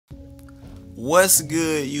What's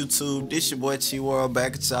good, YouTube? This your boy Chi World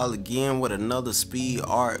back at y'all again with another speed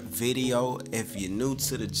art video. If you're new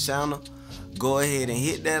to the channel, go ahead and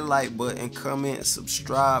hit that like button, comment,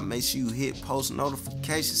 subscribe. Make sure you hit post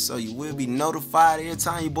notifications so you will be notified every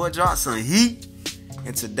time your boy drops some heat.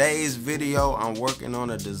 In today's video, I'm working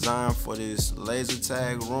on a design for this laser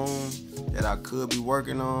tag room that I could be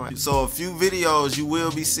working on. So a few videos you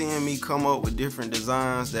will be seeing me come up with different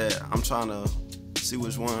designs that I'm trying to see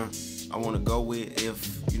which one I want to go with,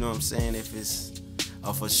 if you know what I'm saying, if it's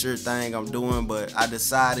a for sure thing I'm doing. But I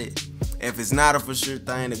decided if it's not a for sure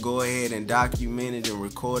thing to go ahead and document it and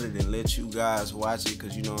record it and let you guys watch it,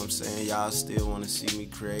 because you know what I'm saying, y'all still want to see me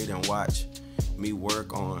create and watch me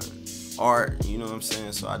work on art, you know what I'm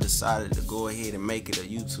saying. So I decided to go ahead and make it a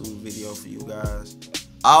YouTube video for you guys.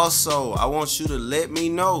 Also, I want you to let me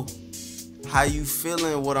know how you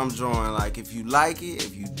feeling what I'm drawing. Like, if you like it,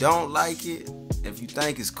 if you don't like it, if you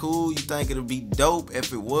think it's cool, you think it'll be dope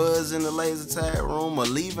if it was in the laser tag room, or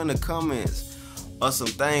leave in the comments or some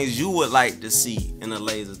things you would like to see in a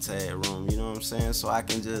laser tag room, you know what I'm saying, so I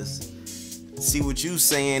can just see what you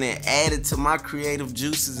saying and add it to my creative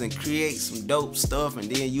juices and create some dope stuff. And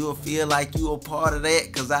then you'll feel like you a part of that,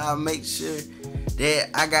 because I'll make sure that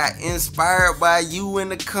I got inspired by you in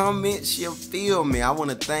the comments. You feel me? I want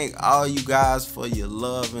to thank all you guys for your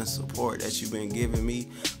love and support that you've been giving me,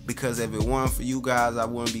 because if it weren't for you guys, I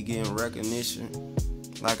wouldn't be getting recognition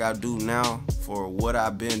like I do now for what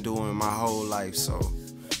I've been doing my whole life. So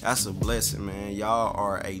that's a blessing, man. Y'all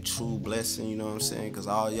are a true blessing, you know what I'm saying, because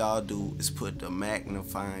all y'all do is put the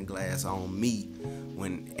magnifying glass on me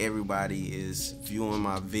when everybody is viewing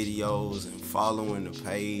my videos and following the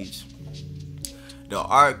page. The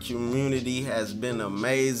art community has been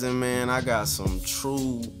amazing, man. I got some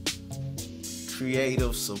true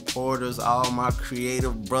creative supporters. All my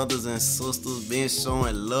creative brothers and sisters been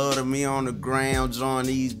showing love to me on the ground, drawing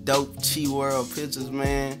these dope Chi World pictures,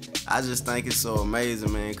 man. I just think it's so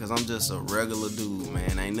amazing, man, because I'm just a regular dude,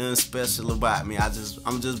 man. Ain't nothing special about me.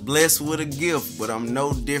 I'm just blessed with a gift, but I'm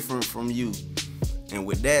no different from you. And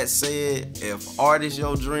with that said, if art is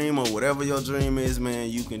your dream or whatever your dream is, man,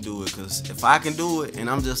 you can do it. Because if I can do it and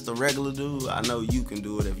I'm just a regular dude, I know you can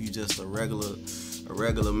do it if you just a regular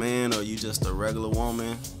man, or you just a regular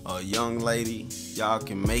woman or a young lady. Y'all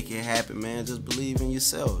can make it happen, man. Just believe in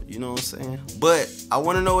yourself, you know what I'm saying? But I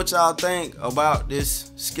want to know what y'all think about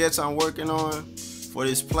this sketch I'm working on for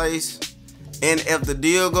this place. And if the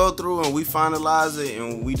deal go through and we finalize it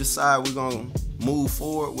and we decide we're gonna move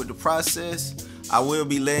forward with the process, I will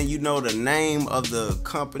be letting you know the name of the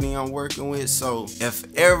company I'm working with. So if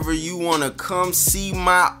ever you want to come see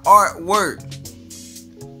my artwork,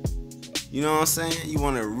 you know what I'm saying, you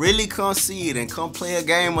want to really come see it and come play a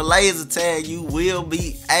game of laser tag, you will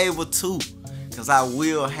be able to, because I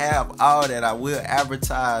will have all that. I will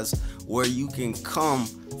advertise where you can come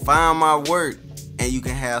find my work and you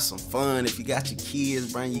can have some fun. If you got your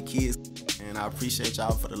kids, bring your kids. And I appreciate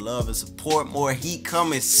y'all for the love and support. More heat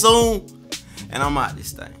coming soon. And I'm out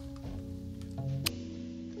this thing.